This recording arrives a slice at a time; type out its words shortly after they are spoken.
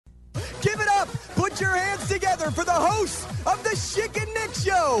put your hands together for the hosts of the Schick and Nick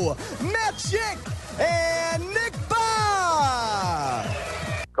Show, Matt Schick and Nick Bob.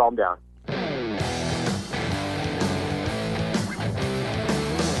 Calm down.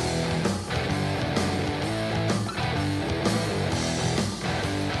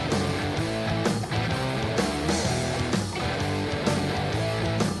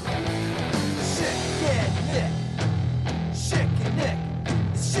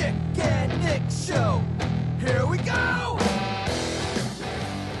 Show. Here we go.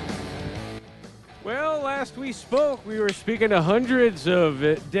 Well, last we spoke, we were speaking to hundreds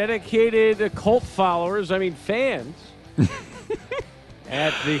of dedicated cult followers, fans,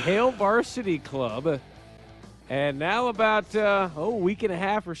 at the Hale Varsity Club. And now about a week and a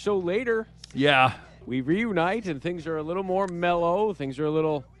half or so later, we reunite and things are a little more mellow. Things are a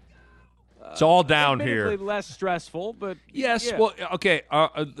little... it's all down here. Less stressful, but yes. Yeah. Well, okay.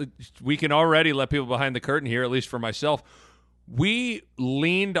 We can already let people behind the curtain here, at least for myself. We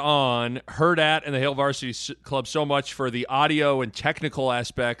leaned on Herd At and the Hale Varsity Club so much for the audio and technical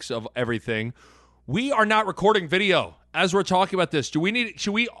aspects of everything. We are not recording video as we're talking about this.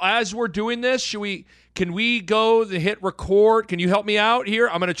 As we're doing this, can we go to hit record? Can you help me out here?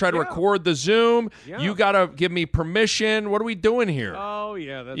 I'm going to try to record the Zoom. Yeah. You got to give me permission. What are we doing here? Oh,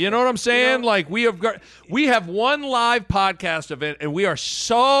 yeah. You know what I'm saying? We have one live podcast event, and we are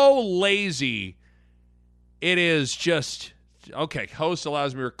so lazy. It is just, okay, host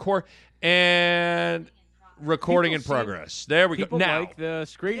allows me to record, and recording in progress. There we go. Now, like the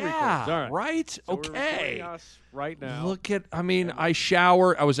screen recordings. All right? So okay. We're us right now. Look at, I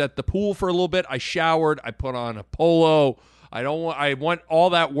showered. I was at the pool for a little bit. I showered. I put on a polo. I want all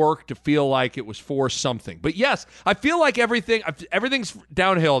that work to feel like it was for something. But yes, I feel like everything's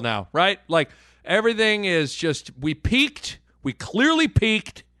downhill now, right? Like everything is just, we peaked. We clearly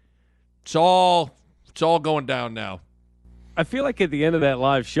peaked. It's all going down now. I feel like at the end of that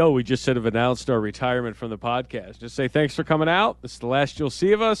live show, we just sort of announced our retirement from the podcast. Just say, thanks for coming out. This is the last you'll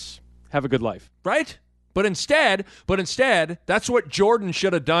see of us. Have a good life. Right? But instead, that's what Jordan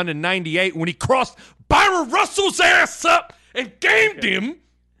should have done in '98 when he crossed Byron Russell's ass up and gamed him.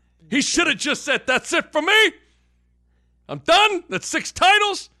 He should have just said, that's it for me. I'm done. That's 6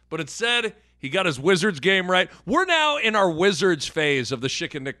 titles. But instead, he got his Wizards game right. We're now in our Wizards phase of the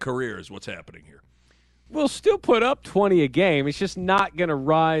Schick and Nick career is what's happening here. We'll still put up 20 a game. It's just not going to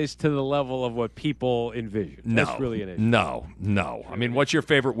rise to the level of what people envision. That's really an issue. No. What's your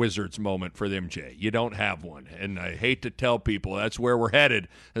favorite Wizards moment for the MJ? You don't have one. And I hate to tell people that's where we're headed,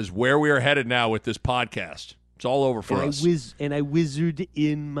 is where we are headed now with this podcast. It's all over for us. I wizard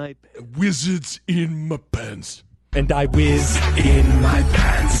in my pants. Wizards in my pants. And I whiz in my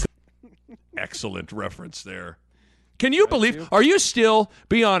pants. Excellent reference there. Can you believe, are you still,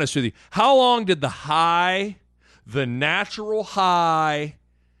 be honest with you, how long did the natural high,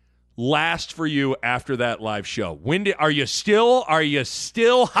 last for you after that live show? Are you still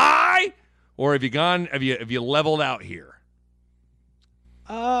high? Or have you leveled out here?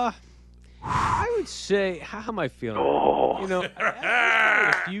 I would say, how am I feeling?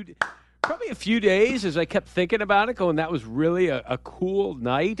 Probably a few days as I kept thinking about it, going, that was really a cool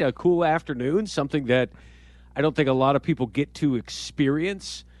night, a cool afternoon, something that I don't think a lot of people get to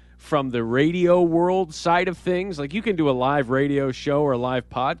experience from the radio world side of things. Like, you can do a live radio show or a live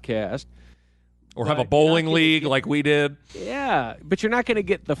podcast. Or have a bowling league like we did. Yeah, but you're not going to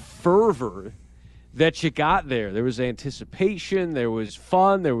get the fervor that you got there. There was anticipation, there was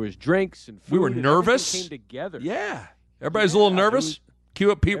fun, there was drinks and food. We were nervous. Came together. Yeah. Everybody's a little nervous.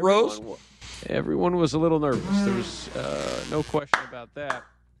 Cue up Pete Rose. Everyone was a little nervous. There was no question about that.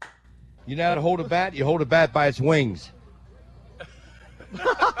 You know how to hold a bat? You hold a bat by its wings.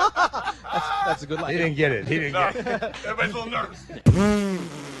 That's a good line. He didn't get it. Everybody's a little nervous.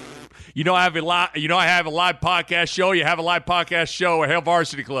 I have a live podcast show. You have a live podcast show at Hale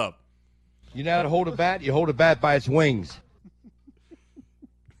Varsity Club. You know how to hold a bat? You hold a bat by its wings.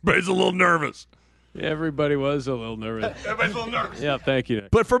 Everybody's a little nervous. Everybody was a little nervous. Everybody's a little nervous. Yeah, thank you, Nick.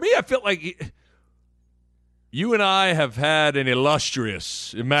 But for me, I feel like you and I have had an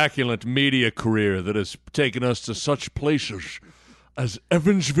illustrious, immaculate media career that has taken us to such places as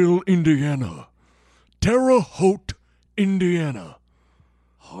Evansville, Indiana, Terre Haute, Indiana,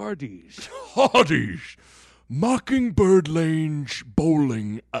 Hardee's, Mockingbird Lane's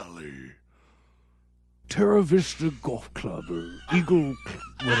Bowling Alley, Terra Vista Golf Club, or Eagle,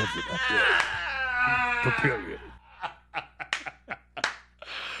 whatever that was. Prepare it.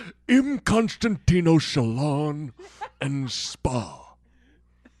 M. Constantino Salon and Spa.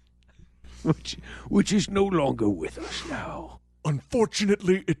 Which is no longer with us now.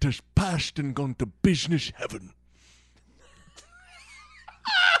 Unfortunately, it has passed and gone to business heaven.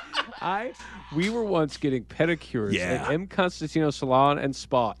 We were once getting pedicures Yeah. at M. Constantino Salon and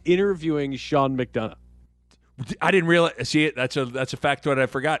Spa, interviewing Sean McDonough. I didn't realize. See, that's a factoid I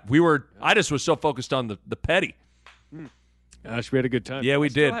forgot. I just was so focused on the petty. Gosh, we had a good time. Yeah, we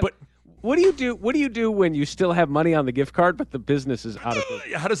did. But what do you do? What do you do when you still have money on the gift card, but the business is out of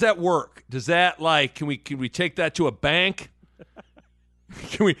business? how does that work? Does that can we take that to a bank?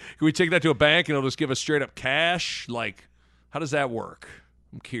 Can we take that to a bank and it'll just give us straight up cash? Like, how does that work?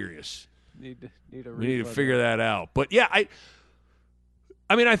 I'm curious. We need to figure that out. But yeah,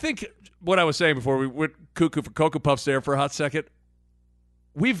 I mean, I think what I was saying before we went cuckoo for Cocoa Puffs there for a hot second.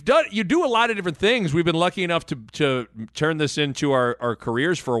 You do a lot of different things. We've been lucky enough to turn this into our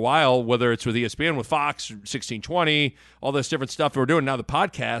careers for a while, whether it's with ESPN, with Fox, 1620, all this different stuff we're doing now, the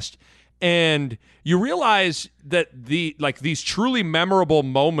podcast. And you realize that these truly memorable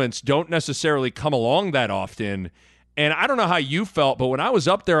moments don't necessarily come along that often. And I don't know how you felt, but when I was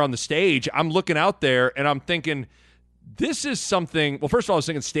up there on the stage, I'm looking out there and I'm thinking, this is something. Well, first of all, I was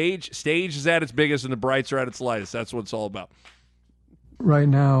thinking stage is at its biggest and the brights are at its lightest. That's what it's all about. Right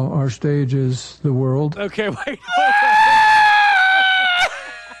now, our stage is the world. Okay, wait.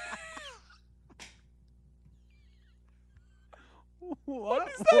 What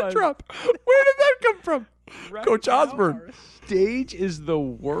is that drop? Where did that come from? Right Coach now, Osborne. our stage is the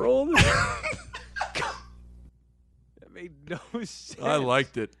world. That made no sense. I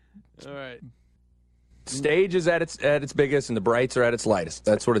liked it. All right. Stage is at its biggest and the brights are at its lightest.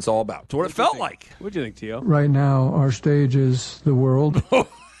 That's what it's all about. That's what it felt like. What'd you think, Tio? Right now, our stage is the world.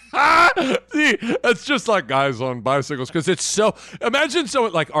 See, it's just like guys on bicycles because it's so. Imagine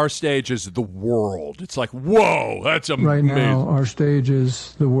someone like our stage is the world. It's like, whoa, that's amazing. Right now, our stage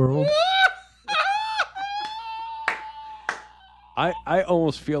is the world. I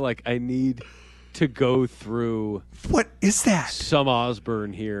almost feel like I need to go through What is that? some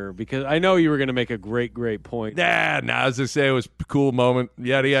Osborne here because I know you were going to make a great point. Nah, as I say, it was a cool moment.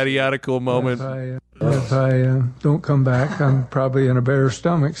 Yada, yada, yada, cool moment. If I don't come back, I'm probably in a bear's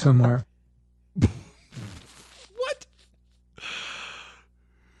stomach somewhere. What?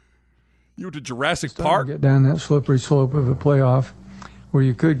 You went to Jurassic Starting Park? to get down that slippery slope of a playoff where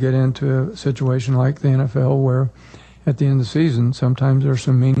you could get into a situation like the NFL where at the end of the season, sometimes there's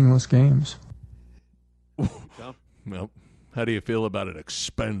some meaningless games. Well, how do you feel about an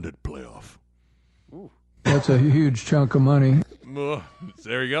expanded playoff? That's a huge chunk of money.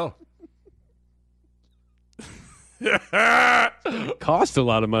 There you go. Cost a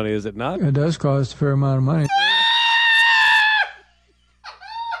lot of money, is it not? It does cost a fair amount of money.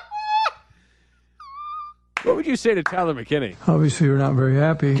 What would you say to Tyler McKinney? Obviously, we're not very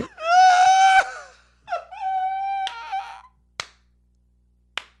happy.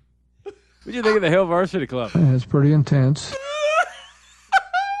 What do you think of the Hale Varsity Club? And it's pretty intense.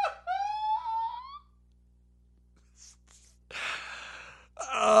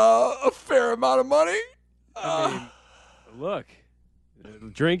 A fair amount of money. I mean, look,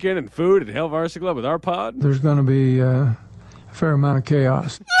 drinking and food at Hale Varsity Club with our pod. There's going to be a fair amount of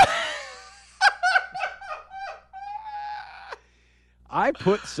chaos. I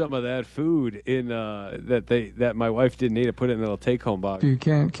put some of that food in that my wife didn't eat. I put it in a little take-home box. You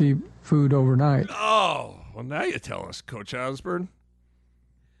can't keep food overnight. Oh, well, now you tell us, Coach Osborne.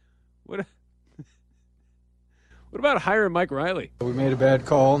 What about hiring Mike Riley? We made a bad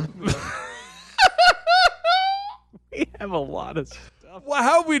call. We have a lot of stuff. Well,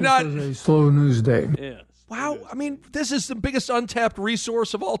 how have we not? This is a slow news day. Yes. Wow, I mean, this is the biggest untapped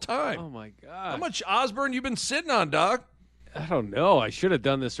resource of all time. Oh my God. How much Osborne you been sitting on, Doc? I don't know. I should have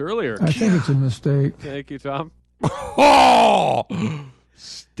done this earlier. I think it's a mistake. Thank you, Tom. Oh,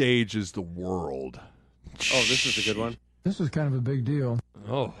 stage is the world. Oh, this is a good one. This is kind of a big deal.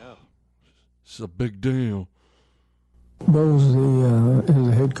 Oh, this is a big deal. Bo's is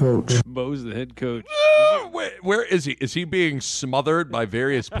the head coach. Bo's the head coach. Wait, where is he? Is he being smothered by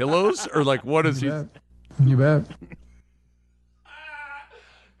various pillows, or like what is he? You bet.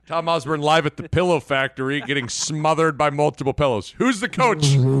 Tom Osborne live at the Pillow Factory, getting smothered by multiple pillows. Who's the coach?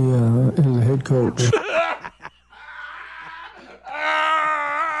 Is the head coach.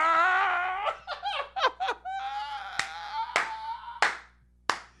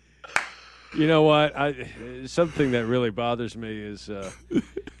 You know what? Something that really bothers me is,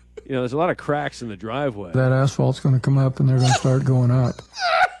 there's a lot of cracks in the driveway. That asphalt's going to come up and they're going to start going up.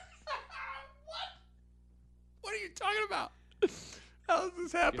 What are you talking about? How is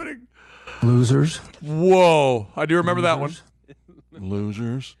this happening? Losers. Whoa. I do remember that one.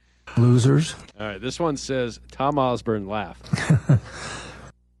 Losers. Losers. All right, this one says Tom Osborne laugh.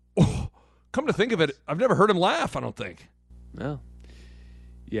 Come to think of it, I've never heard him laugh, I don't think. Well,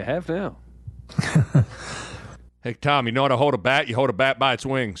 you have now. Hey, Tom, you know how to hold a bat? You hold a bat by its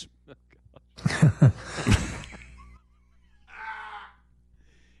wings.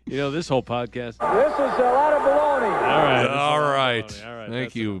 You know, this whole podcast. This is a lot of baloney. All right. All right. All right.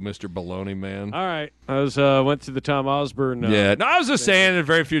 Thank you, Mr. Baloney Man. All right. I went to the Tom Osborne. Yeah. No, I was just saying there are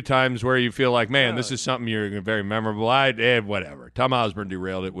very few times where you feel like, man, this is something you're very memorable. Whatever. Tom Osborne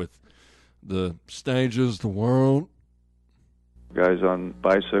derailed it with the stages, the world. Guys on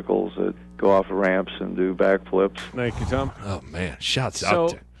bicycles that go off ramps and do backflips. Thank you, Tom. Oh, man. Shouts So- out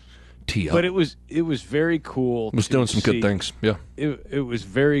to T.O. But it was very cool. was doing some good see- things. Yeah. It was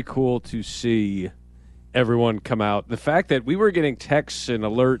very cool to see everyone come out. The fact that we were getting texts and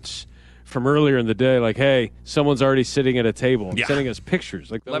alerts from earlier in the day, like, "Hey, someone's already sitting at a table," and Yeah. sending us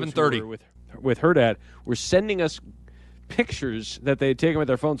pictures. Like those 11:30 who were with her dad were sending us pictures that they had taken with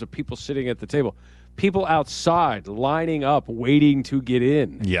their phones of people sitting at the table, people outside lining up, waiting to get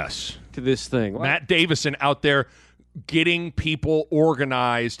in Yes. to this thing. Matt Davison out there getting people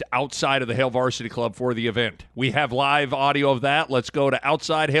organized outside of the Hale Varsity Club for the event. We have live audio of that. Let's go to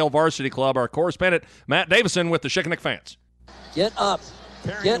outside Hale Varsity Club. Our correspondent, Matt Davison, with the Chickenick fans. Get up.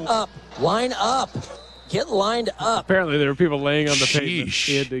 Get up. Line up. Get lined up. Apparently, there were people laying on the pavement. Sheesh.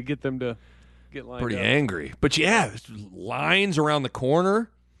 He had to get them to get lined Pretty up. angry. But yeah, lines around the corner.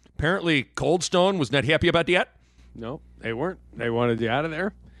 Apparently, Cold Stone was not happy about that. No, they weren't. They wanted you out of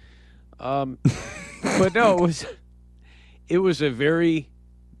there. But no, it was a very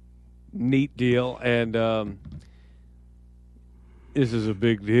neat deal, and this is a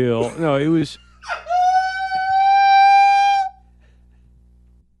big deal. No, it was.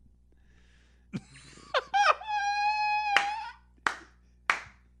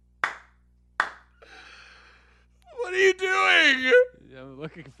 What are you doing? I'm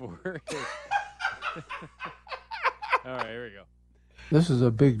looking for it. All right, here we go. This is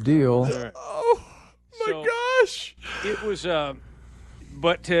a big deal. All right. Oh, my So- gosh. It was,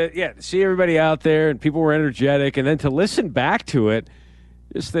 but to see everybody out there and people were energetic, and then to listen back to it,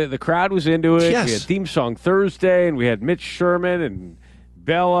 just the crowd was into it. Yes. We had Theme Song Thursday, and we had Mitch Sherman and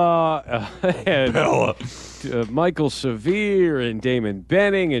Bella and Michael Severe and Damon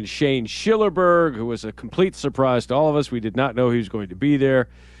Benning and Shane Schillerberg, who was a complete surprise to all of us. We did not know he was going to be there.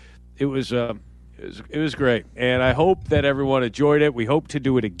 It was great, and I hope that everyone enjoyed it. We hope to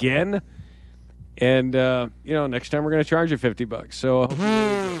do it again. And, next time we're going to charge you $50. So,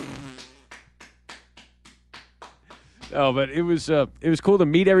 but it was cool to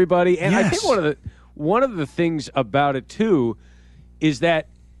meet everybody. And I think one of the things about it too is that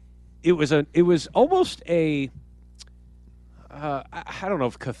it was almost a I don't know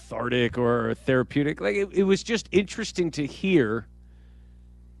if cathartic or therapeutic. Like it was just interesting to hear,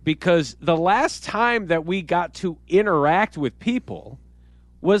 because the last time that we got to interact with people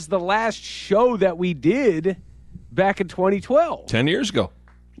was the last show that we did back in 2012. 10 years ago.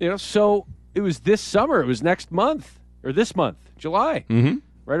 So it was this summer. It was next month, or this month, July,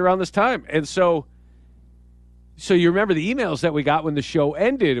 right around this time. And so you remember the emails that we got when the show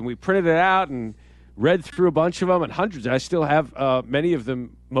ended, and we printed it out and read through a bunch of them, and hundreds. I still have many of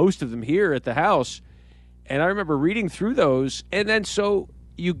them, most of them here at the house. And I remember reading through those, and then so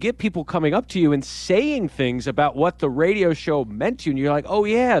you get people coming up to you and saying things about what the radio show meant to you, and you're like, oh,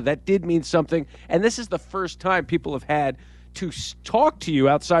 yeah, that did mean something. And this is the first time people have had to talk to you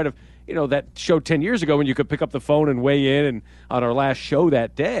outside of, that show 10 years ago when you could pick up the phone and weigh in and on our last show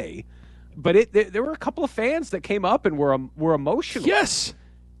that day. But there were a couple of fans that came up and were emotional. Yes.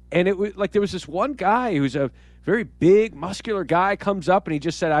 And it was like there was this one guy who's a very big, muscular guy, comes up and he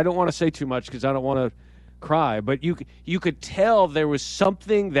just said, I don't want to say too much because I don't want to cry. But you could tell there was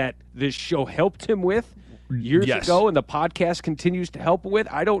something that this show helped him with years ago, and the podcast continues to help with.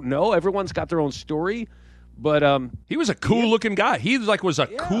 I don't know. Everyone's got their own story. But he was a cool-looking guy. He was a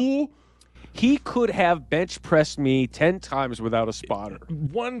cool... He could have bench pressed me 10 times without a spotter.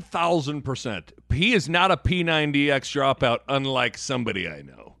 1,000%. He is not a P90X dropout, unlike somebody I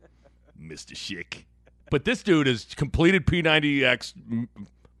know, Mr. Schick. But this dude has completed P90X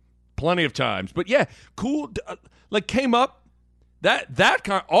plenty of times. But yeah, cool. Came up.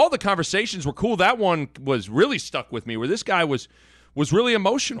 All the conversations were cool. That one was really stuck with me, where this guy was really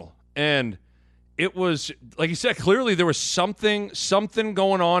emotional. And it was, like you said, clearly there was something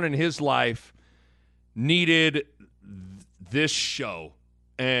going on in his life needed this show.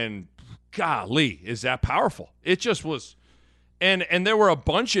 And golly, is that powerful. It just was And there were a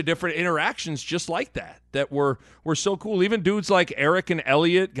bunch of different interactions just like that were so cool. Even dudes like Eric and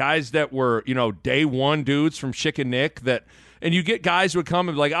Elliot, guys that were, day one dudes from Schick and Nick and you get guys who would come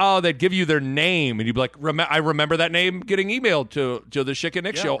and be like, oh, they'd give you their name. And you'd be like, I remember that name getting emailed to the Schick and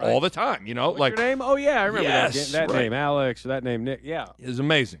Nick show all the time, What's like your name? Oh, yeah, I remember that right. name, Alex, or that name, Nick. Yeah. It was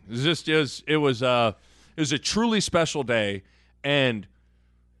amazing. It was a truly special day. And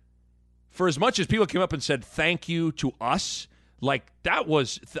for as much as people came up and said thank you to us, like that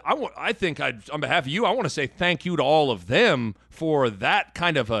was, I think on behalf of you, I want to say thank you to all of them for that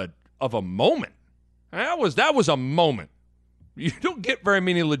kind of a moment. That was a moment. You don't get very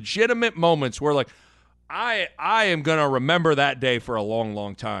many legitimate moments where like I am gonna remember that day for a long,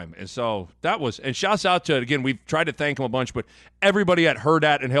 long time. And so and shouts out to, again, we've tried to thank them a bunch, but everybody at Herd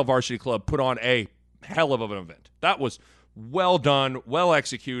At and Hale Varsity Club put on a hell of an event. That was well done, well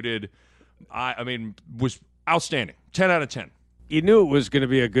executed. I mean, was outstanding. 10 out of 10. You knew it was going to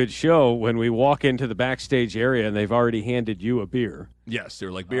be a good show when we walk into the backstage area and they've already handed you a beer. Yes, they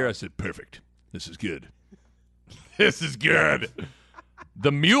were like, beer. I said, perfect. This is good. This is good.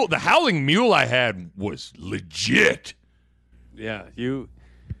 The howling mule I had was legit. Yeah, you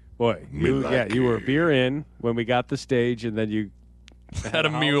were a beer in when we got the stage, and then you had a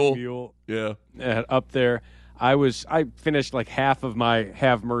mule. Yeah, up there. I finished like half of my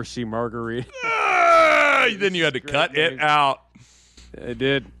Have Mercy margarita. Then you had to cut it out. I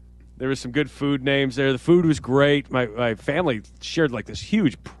did. There was some good food names there. The food was great. My family shared like this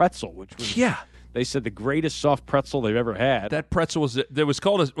huge pretzel, which was they said the greatest soft pretzel they've ever had. That pretzel was it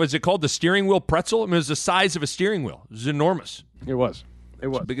called the steering wheel pretzel? I mean, it was the size of a steering wheel. It was enormous. It was. The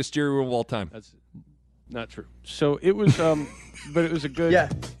biggest steering wheel of all time. That's not true. So it was, but it was a good.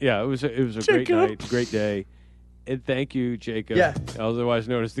 Yeah. It was a great night, great day. And thank you, Jacob. Yeah. Otherwise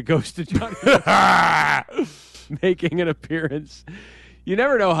known as the Ghost of Johnny, making an appearance. You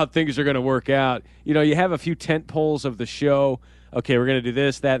never know how things are going to work out. You have a few tent poles of the show. Okay, we're going to do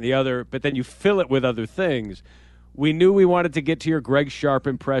this, that, and the other, but then you fill it with other things. We knew we wanted to get to your Greg Sharp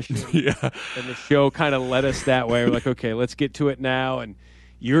impression. Yeah. And the show kind of led us that way. We're like, okay, let's get to it now. And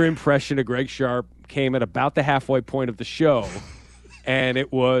your impression of Greg Sharp came at about the halfway point of the show. And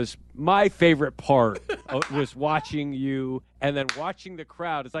it was my favorite part was watching you and then watching the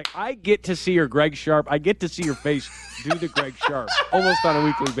crowd. It's like I get to see your Greg Sharp. I get to see your face do the Greg Sharp almost on a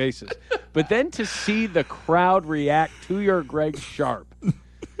weekly basis. But then to see the crowd react to your Greg Sharp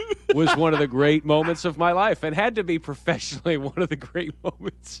was one of the great moments of my life and had to be professionally one of the great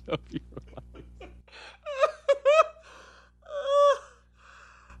moments of your life.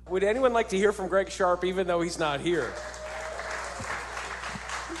 Would anyone like to hear from Greg Sharp even though he's not here?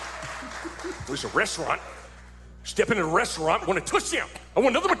 There's a restaurant. Step into the restaurant, want a touchdown. I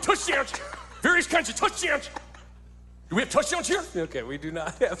want another one touchdowns. Various kinds of touchdowns. Do we have touchdowns here? Okay, we do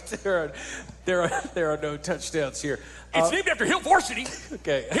not have. There are no touchdowns here. It's named after Hill Varsity.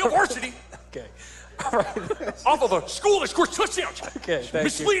 Okay. Hill Varsity. Okay. All right. Off of a school that scores touchdowns. Okay, thank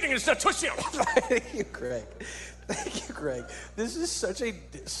misleading, and it's not touchdowns. Thank you, Greg. Thank you, Greg. This is such a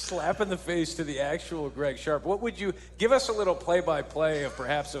slap in the face to the actual Greg Sharp. What would you give us a little play-by-play of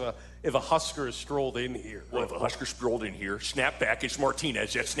perhaps if a Husker strolled in here? Well, if a Husker strolled in here, snap back, it's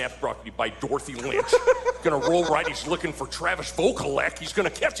Martinez. That snap's brought to you by Dorothy Lynch. Gonna roll right, he's looking for Travis Vokalek. He's gonna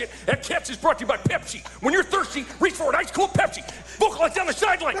catch it. That catch is brought to you by Pepsi. When you're thirsty, reach for an ice cold Pepsi. Vokalek's down the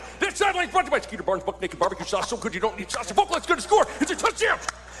sideline. That sideline's brought to you by Skeeter Barnes Buck Naked Barbecue Sauce. So good you don't need sauce. Vokalek's gonna score. It's a touchdown.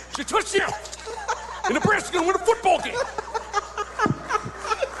 It's a touchdown. And Nebraska's gonna win a football game.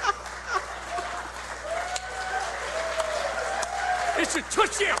 It's a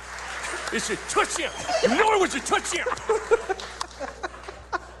touchdown. It's a touchdown. You know it was a touchdown.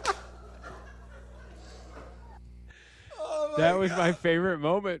 That was my favorite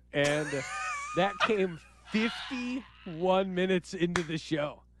moment, and that came 51 minutes into the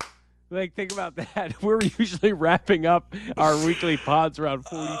show. Like, think about that. We're usually wrapping up our weekly pods around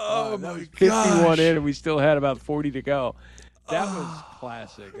 45. Oh, that my was 51 gosh. in, and we still had about 40 to go. That was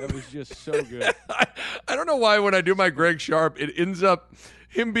classic. That was just so good. I don't know why when I do my Greg Sharp, it ends up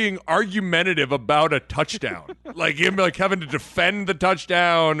him being argumentative about a touchdown. Like him having to defend the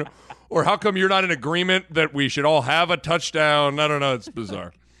touchdown, or how come you're not in agreement that we should all have a touchdown? I don't know. It's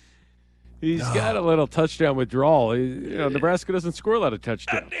bizarre. He's got a little touchdown withdrawal. Nebraska doesn't score a lot of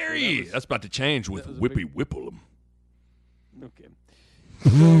touchdowns. How dare you? That's about to change with Whippy Whipple. Okay.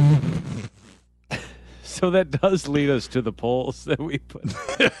 So that does lead us to the polls that we put.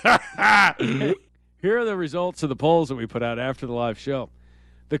 Here are the results of the polls that we put out after the live show.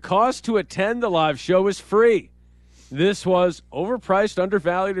 The cost to attend the live show is free. This was overpriced,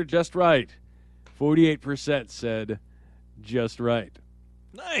 undervalued, or just right. 48% said just right.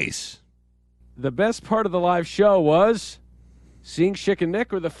 Nice. The best part of the live show was seeing Schick and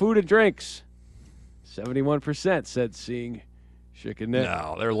Nick or the food and drinks. 71% said seeing Schick and Nick.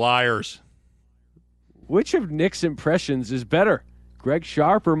 No, they're liars. Which of Nick's impressions is better, Greg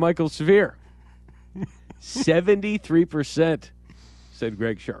Sharp or Michael Severe? 73% said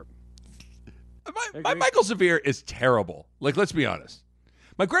Greg Sharp. My Michael Severe is terrible. Like, let's be honest.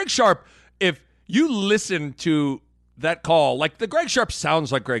 My Greg Sharp, if you listen to that call, like, the Greg Sharp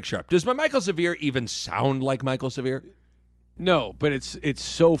sounds like Greg Sharp. Does my Michael Severe even sound like Michael Severe? No, but it's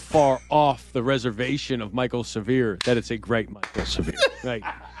so far off the reservation of Michael Severe that it's a great Michael Severe. Like,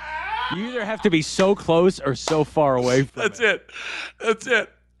 you either have to be so close or so far away from That's it.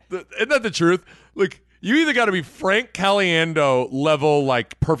 Isn't that the truth? Like, you either got to be Frank Caliendo level,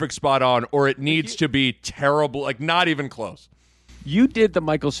 like, perfect spot on, or it needs to be terrible, like, not even close. You did the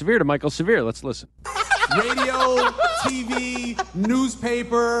Michael Severe to Michael Severe. Let's listen. Radio, TV,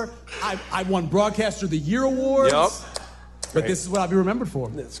 newspaper. I won Broadcaster of the Year awards. Yep. But this is what I'll be remembered for.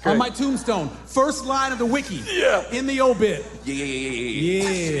 That's great. On my tombstone, first line of the wiki. Yeah. In the obit.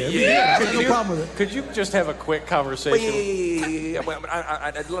 Yeah. No problem with it. Could you just have a quick conversation?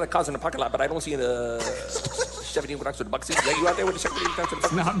 I did a lot of cars in the parking lot, but I don't see the 17 with the buck seats. Yeah, you out there with the 17 with the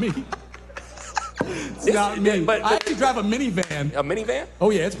buck Not me. It's not me. but- I actually drive a minivan. A minivan? Oh,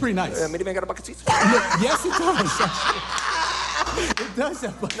 yeah, it's pretty nice. Minivan got a bucket seats? Yes, it does. It does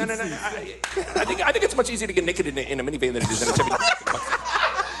have bucket No. seats. I think it's much easier to get naked in a minivan than it is in a 17.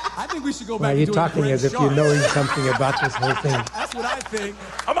 I think we should go back Why are to you doing talking Greg as if Sharp. you know something about this whole thing? That's what I think.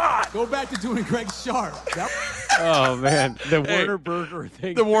 Come on! Go back to doing Greg Sharp. Oh, man. The Warner Burger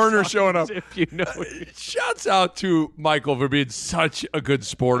thing. The Warner showing up. If you know it. Shouts out to Michael for being such a good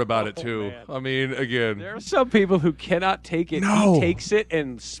sport about it, too. man. I mean, again. There are some people who cannot take it. No. He takes it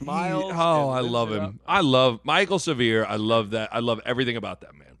and smiles. I and love lifts it him. up. I love Michael Severe. I love that. I love everything about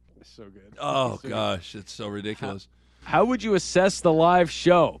that man. So good. Oh, gosh. It's so ridiculous. How would you assess the live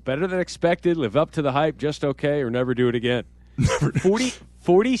show? Better than expected, live up to the hype, just okay, or never do it again?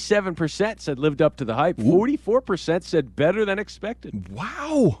 47% said lived up to the hype. 44% said better than expected.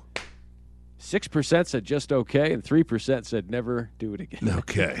 Wow. 6% said just okay, and 3% said never do it again.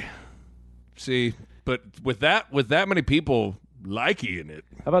 Okay. See, but with that many people liking it.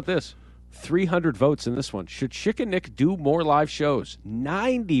 How about this? 300 votes in this one. Should Schick and Nick do more live shows?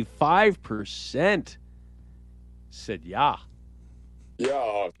 95% said yeah.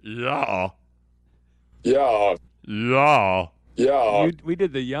 Yeah. We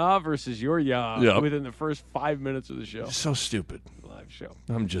did the yeah versus your yeah within the first 5 minutes of the show. So stupid. Live show.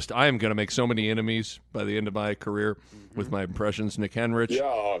 I am going to make so many enemies by the end of my career with my impressions. Nick Henrich. Did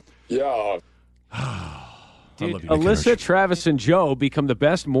I love you, Nick Alyssa, Henrich. Travis, and Joe become the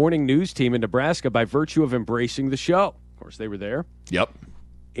best morning news team in Nebraska by virtue of embracing the show? Of course, they were there. Yep.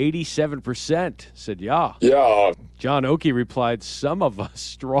 87% said yeah. John Oakey replied, some of us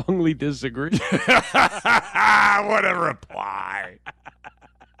strongly disagree. What a reply.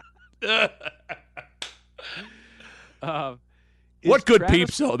 What good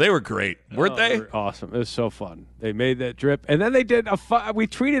peeps, though. They were great, weren't they? Were awesome. It was so fun. They made that drip. And then they did we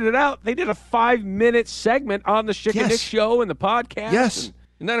tweeted it out. They did a 5-minute segment on the Schick and Nick show and the podcast. Yes. And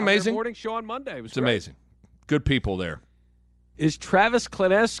Isn't that on their amazing? morning show on Monday. It was It's amazing. Good people there. Is Travis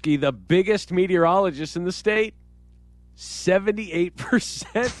Kleneski the biggest meteorologist in the state?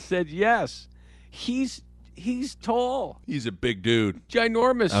 78% said yes. He's tall. He's a big dude.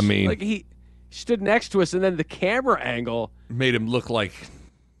 Ginormous. I mean- like he stood next to us, and then the camera angle Made him look like,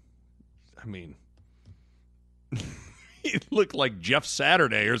 he looked like Jeff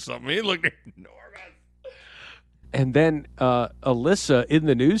Saturday or something. He looked enormous. And then Alyssa in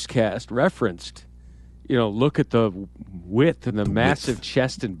the newscast referenced, look at the width and the massive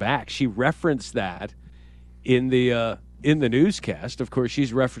chest and back. She referenced that in the newscast. Of course,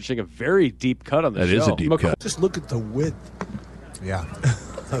 she's referencing a very deep cut on the show. That is a deep cut. Just look at the width. Yeah.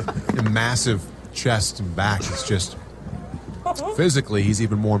 A massive chest and back. It's just physically, he's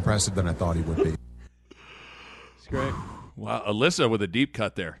even more impressive than I thought he would be. It's great. Wow, Alyssa with a deep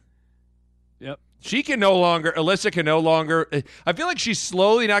cut there. Yep. Alyssa can no longer, I feel like she's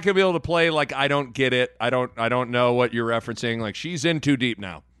slowly not going to be able to play like, I don't get it. I don't know what you're referencing. Like, she's in too deep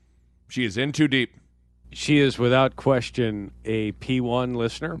now. She is in too deep. She is without question a P1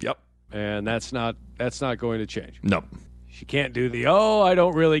 listener. Yep. And that's not going to change. No. She can't do I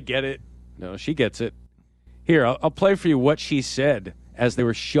don't really get it. No, she gets it. Here, I'll play for you what she said as they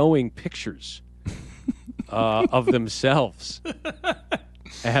were showing pictures of themselves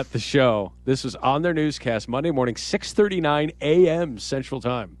at the show. This was on their newscast Monday morning, 6:39 a.m. Central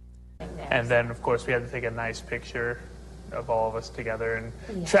Time. And then, of course, we had to take a nice picture of all of us together,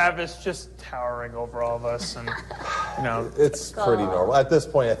 and Travis just towering over all of us, and it's pretty normal at this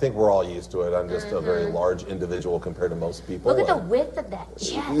point. I think we're all used to it. I'm just a very large individual compared to most people. Look at the width of that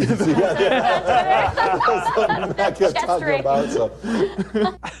chest. That's something I kept talking about.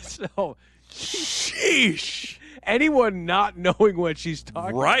 So, sheesh. Anyone not knowing what she's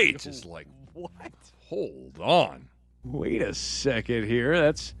talking about. Right. It's like, what? Hold on. Wait a second here.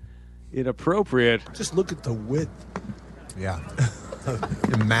 That's inappropriate. Just look at the width. Yeah.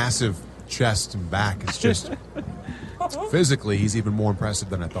 A massive chest and back. It's just physically, he's even more impressive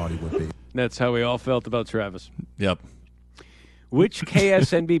than I thought he would be. That's how we all felt about Travis. Yep. Which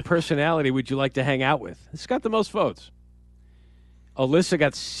KSNB personality would you like to hang out with? It's got the most votes. Alyssa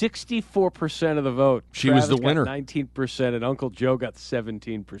got 64% of the vote. She Travis was the winner. got 19%, and Uncle Joe got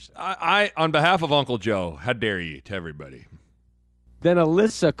 17%. I, on behalf of Uncle Joe, how dare you to everybody. Then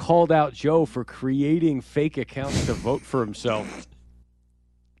Alyssa called out Joe for creating fake accounts to vote for himself.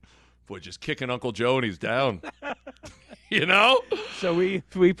 Boy, just kicking Uncle Joe and he's down. You know? So we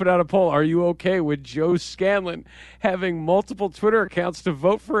put out a poll. Are you okay with Joe Scanlon having multiple Twitter accounts to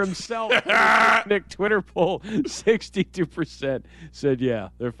vote for himself? Nick Twitter poll, 62% said yeah,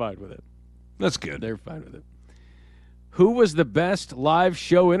 they're fine with it. That's good. They're fine with it. Who was the best live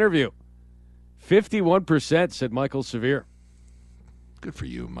show interview? 51% said Michael Severe. Good for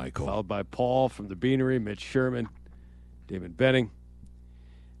you, Michael. Followed by Paul from the Beanery, Mitch Sherman, David Benning.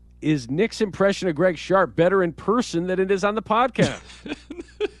 Is Nick's impression of Greg Sharp better in person than it is on the podcast?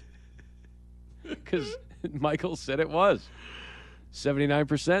 Because Michael said it was.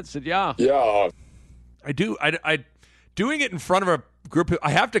 79% said yeah. Yeah. I do. I doing it in front of a group, I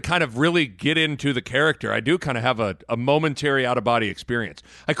have to kind of really get into the character. I do kind of have a momentary out-of-body experience.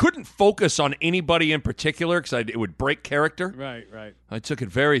 I couldn't focus on anybody in particular because it would break character. Right. I took it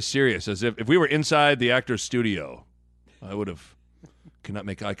very serious, as if we were inside the actor's studio, I would have cannot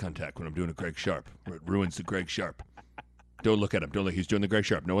make eye contact when I'm doing a Greg Sharp. Or it ruins the Greg Sharp. Don't look at him. Don't look. He's doing the Greg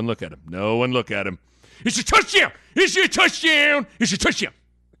Sharp. No one look at him. No one look at him. It's a touchdown. It's a touchdown. It's a touchdown.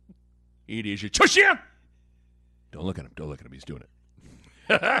 It is a touchdown. Don't look at him. Don't look at him. He's doing it.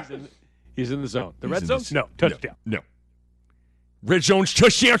 He's in the zone. The red zone? No. Touchdown. No. Red zone's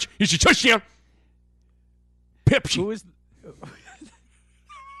touchdown. It's a touchdown. Pepsi.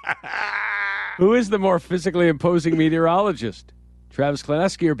 Who is the more physically imposing meteorologist? Travis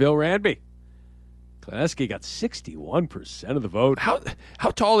Kleneski or Bill Ranby? Kleneski got 61% of the vote. How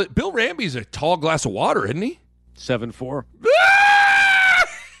tall? Bill Ranby's a tall glass of water, isn't he? 7'4".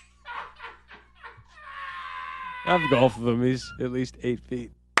 I've golfed with him. He's at least 8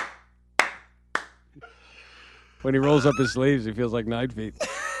 feet. When he rolls up his sleeves, he feels like 9 feet.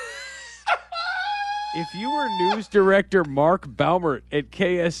 If you were news director Mark Baumert at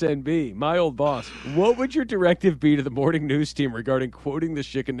KSNB, my old boss, what would your directive be to the morning news team regarding quoting the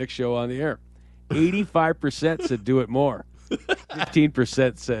Schick and Nick show on the air? 85% said do it more.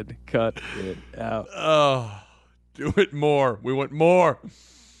 15% said cut it out. Oh, do it more. We want more.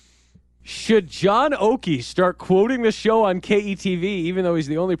 Should John Oakey start quoting the show on KETV, even though he's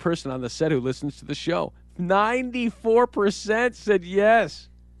the only person on the set who listens to the show? 94% said yes.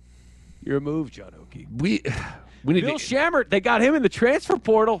 Your move, John Oakey. We need Bill Shammert, they got him in the transfer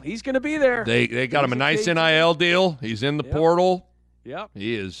portal. He's going to be there. They got him a nice NIL deal. He's in the portal. Yep.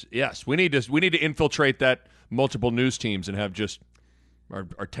 He is. Yes, we need to infiltrate that multiple news teams and have just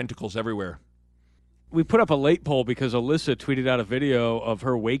our tentacles everywhere. We put up a late poll because Alyssa tweeted out a video of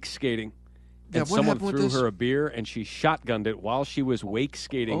her wake skating. And someone threw her a beer, and she shotgunned it while she was wake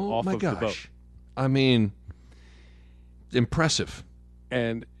skating off of the boat. I mean, impressive.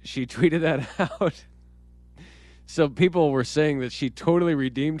 And she tweeted that out. So people were saying that she totally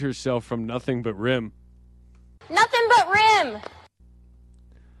redeemed herself from nothing but rim. Nothing but rim.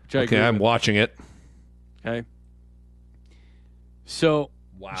 Okay, I'm watching it. Okay. So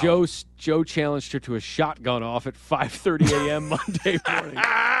Joe challenged her to a shotgun off at 5:30 a.m. Monday morning.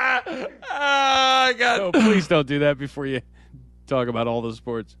 So please don't do that before you talk about all the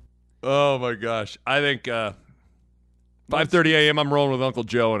sports. Oh, my gosh. I think 5:30 a.m. I'm rolling with Uncle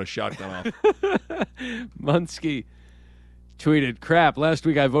Joe and a shotgun off. Munsky tweeted, crap, last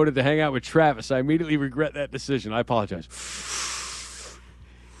week I voted to hang out with Travis. I immediately regret that decision. I apologize.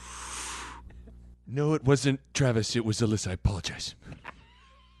 No, it wasn't Travis. It was Alyssa. I apologize.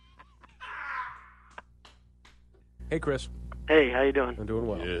 Hey, Chris. Hey, how you doing? I'm doing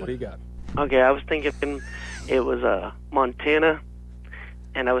well. Yeah. What do you got? Okay, I was thinking it was Montana,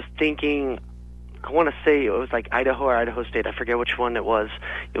 and I was thinking, I want to say it was like Idaho or Idaho State. I forget which one it was.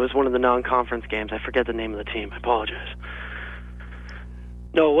 It was one of the non-conference games. I forget the name of the team. I apologize.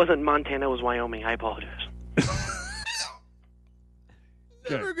 No, it wasn't Montana. It was Wyoming. I apologize.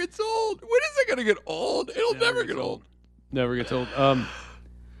 never gets old. When is it going to get old? It'll never get old. Never gets old.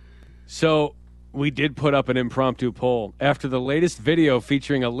 So we did put up an impromptu poll. After the latest video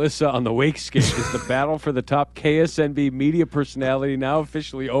featuring Alyssa on the wake skate, is the battle for the top KSNB media personality now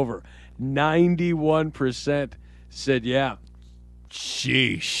officially over? 91% said yeah.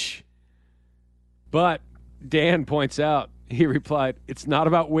 Sheesh. But Dan points out, he replied, it's not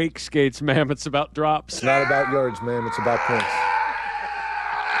about wake skates, ma'am. It's about drops. It's not about yards, ma'am. It's about points.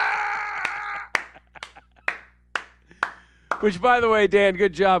 Which, by the way, Dan,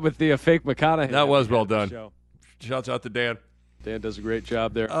 good job with the fake McConaughey. That was well done. Shouts out to Dan. Dan does a great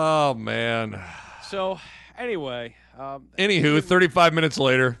job there. Oh, man. So, anyway. Anywho, 35 minutes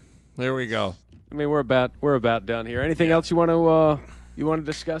later, there we go. I mean, we're about done here. Anything else you want to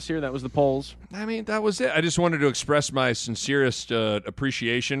discuss here? That was the polls. I mean, that was it. I just wanted to express my sincerest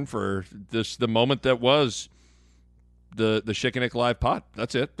appreciation for the moment that was the Schick and Nick live pod.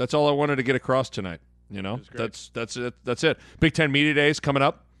 That's it. That's all I wanted to get across tonight. You know, that's it. That's it. Big Ten Media Days coming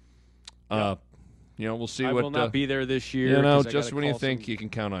up. We'll see I what. will not be there this year. You know, just when you think you can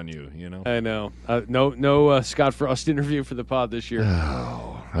count on you. You know. I know. No Scott Frost interview for the pod this year.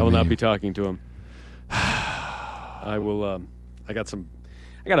 Oh, I will not be talking to him. I will. I got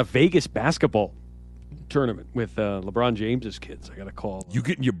a Vegas basketball tournament with LeBron James's kids. I got to call. You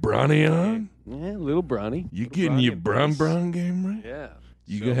getting your Bronny on? Yeah, little Bronny. You getting your Bron game right? Yeah.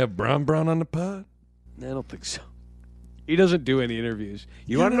 You gonna have Bron on the pod? I don't think so. He doesn't do any interviews.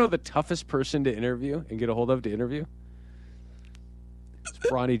 You want to know the toughest person to interview and get a hold of to interview? It's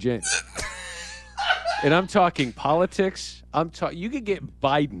Bronny James. And I'm talking politics. You could get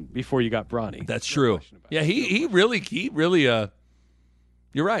Biden before you got Bronny. That's true. Yeah, he really.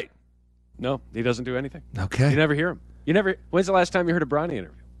 You're right. No, he doesn't do anything. Okay. You never hear him. When's the last time you heard a Bronny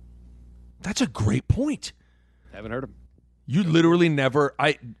interview? That's a great point. Haven't heard him. You literally never.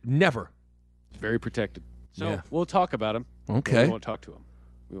 Never. It's very protected. So yeah. We'll talk about him. Okay. We won't talk to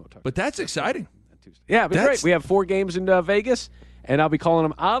him. But that's exciting. Yeah, but great. We have 4 games in Vegas, and I'll be calling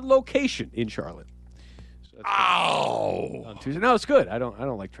them on location in Charlotte. So on Tuesday. No, it's good. I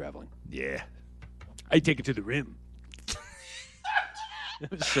don't like traveling. Yeah. I take it to the rim.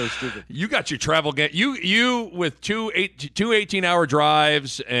 That was so stupid. You got your travel game. You with two 18-hour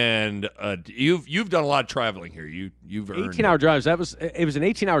drives, and you've done a lot of traveling here. You've earned 18-hour drives. It was an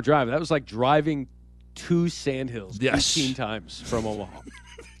 18-hour drive. That was like driving to Sandhills 18 times from Omaha.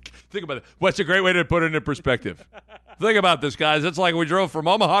 Think about it. What's a great way to put it into perspective? Think about this, guys. It's like we drove from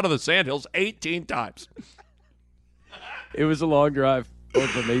Omaha to the Sandhills 18 times. It was a long drive,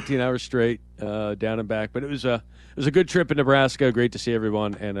 both of them 18 hours straight, down and back. But it was a good trip in Nebraska. Great to see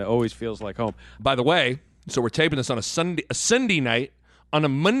everyone, and it always feels like home. By the way, so we're taping this on a Sunday night. On a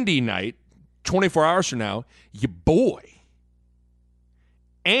Monday night, 24 hours from now, your boy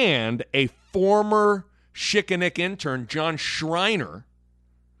and a former Schick and Nick intern, John Schreiner,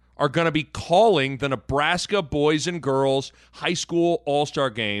 are going to be calling the Nebraska boys and girls high school all-star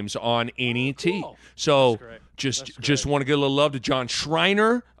games on NET. Cool. So just want to give a little love to John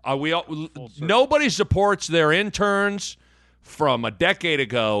Schreiner. Nobody supports their interns from a decade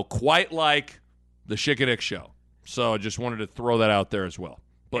ago quite like the Schick and Nick show. So I just wanted to throw that out there as well.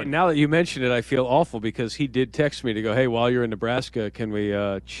 But now that you mention it, I feel awful because he did text me to go, hey, while you're in Nebraska, can we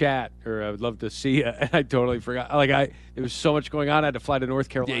chat? Or I would love to see you. And I totally forgot. There was so much going on. I had to fly to North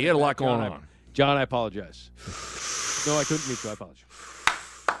Carolina. Yeah, you had a lot going on. John, I apologize. No, I couldn't meet you. I apologize.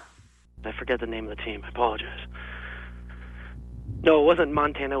 I forget the name of the team. I apologize. No, it wasn't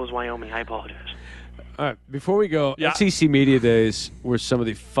Montana. It was Wyoming. I apologize. All right, before we go, SEC Media Days were some of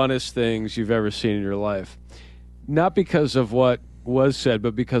the funnest things you've ever seen in your life. Not because of what was said,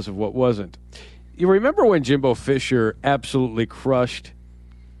 but because of what wasn't. You remember when Jimbo Fisher absolutely crushed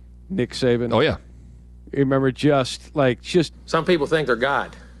Nick Saban? Oh, yeah. You remember just. Some people think they're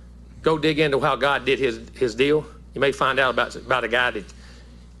God. Go dig into how God did his deal. You may find out about a guy that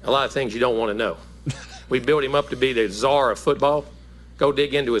a lot of things you don't want to know. We built him up to be the czar of football. Go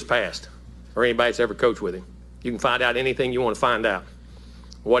dig into his past, or anybody that's ever coached with him. You can find out anything you want to find out,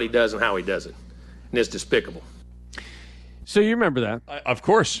 what he does and how he does it. And it's despicable. So you remember that? Of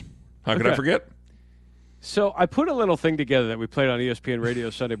course. How could I forget? So I put a little thing together that we played on ESPN Radio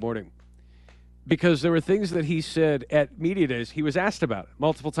Sunday morning because there were things that he said at Media Days. He was asked about it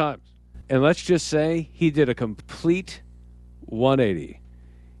multiple times. And let's just say he did a complete 180.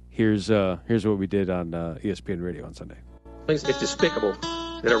 Here's what we did on ESPN Radio on Sunday. It's despicable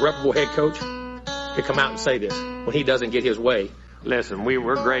that a reputable head coach could come out and say this when he doesn't get his way. Listen,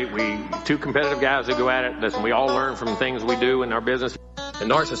 we're great. We 2 competitive guys who go at it. Listen, we all learn from things we do in our business. The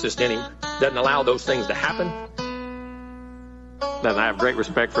narcissist in him doesn't allow those things to happen. And I have great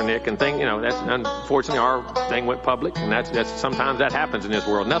respect for Nick and that's unfortunately our thing went public, and that's sometimes that happens in this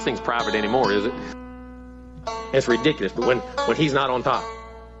world. Nothing's private anymore, is it? It's ridiculous, but when he's not on top.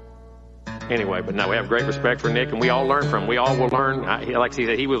 Anyway, but no, we have great respect for Nick, and we all learn from him. We all will learn. Like he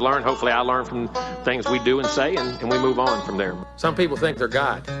said, he was learned. Hopefully I learn from things we do and say, and we move on from there. Some people think they're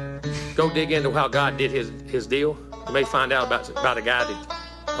God. Go dig into how God did his deal. You may find out about a guy that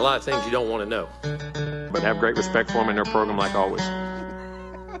a lot of things you don't want to know. But I have great respect for him in their program, like always.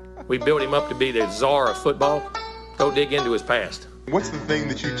 We built him up to be the czar of football. Go dig into his past. What's the thing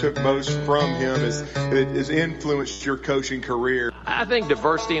that you took most from him that has influenced your coaching career? I think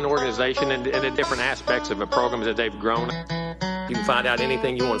diversity in the organization and the different aspects of a program as they've grown. You can find out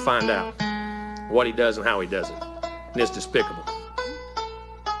anything you want to find out. What he does and how he does it. And it's despicable.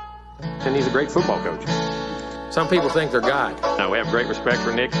 And he's a great football coach. Some people think they're God. No, we have great respect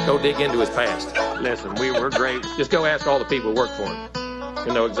for Nick. Go dig into his past. Listen, we're great. Just go ask all the people who work for him.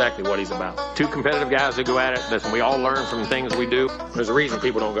 You know exactly what he's about. Two competitive guys who go at it. Listen, we all learn from things we do. There's a reason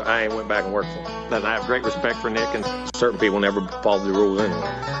people don't go, I ain't went back and worked for him. Listen, I have great respect for Nick, and certain people never follow the rules anyway.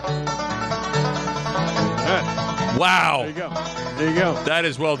 Wow. There you go. There you go. That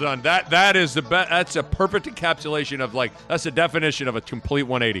is well done. That is the best. That's a perfect encapsulation of that's the definition of a complete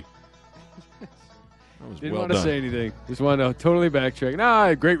 180. Didn't want to say anything. Just wanted to totally backtrack. I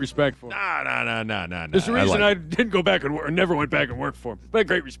had great respect for him. Nah. There's a reason I didn't go back and work, never went back and worked for him. But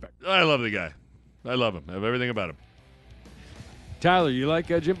great respect. I love the guy. I love him. I have everything about him. Tyler, you like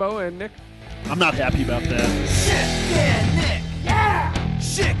Jimbo and Nick? I'm not happy about that. Schick and Nick. Yeah.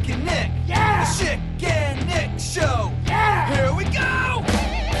 Schick and Nick. Yeah. The Schick and Nick Show. Yeah. Here we go.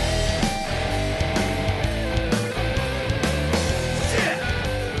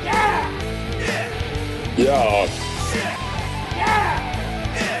 Yeah.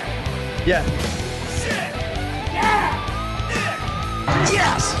 Yeah.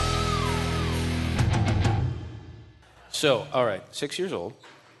 Yes. So, all right, 6 years old.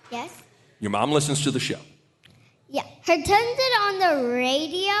 Yes? Your mom listens to the show. Yeah. Her turns it on the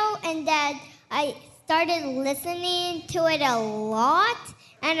radio, and then I started listening to it a lot,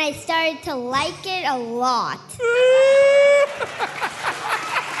 and I started to like it a lot.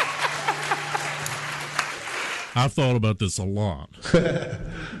 I've thought about this a lot.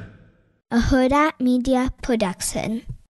 A Huda Media Production.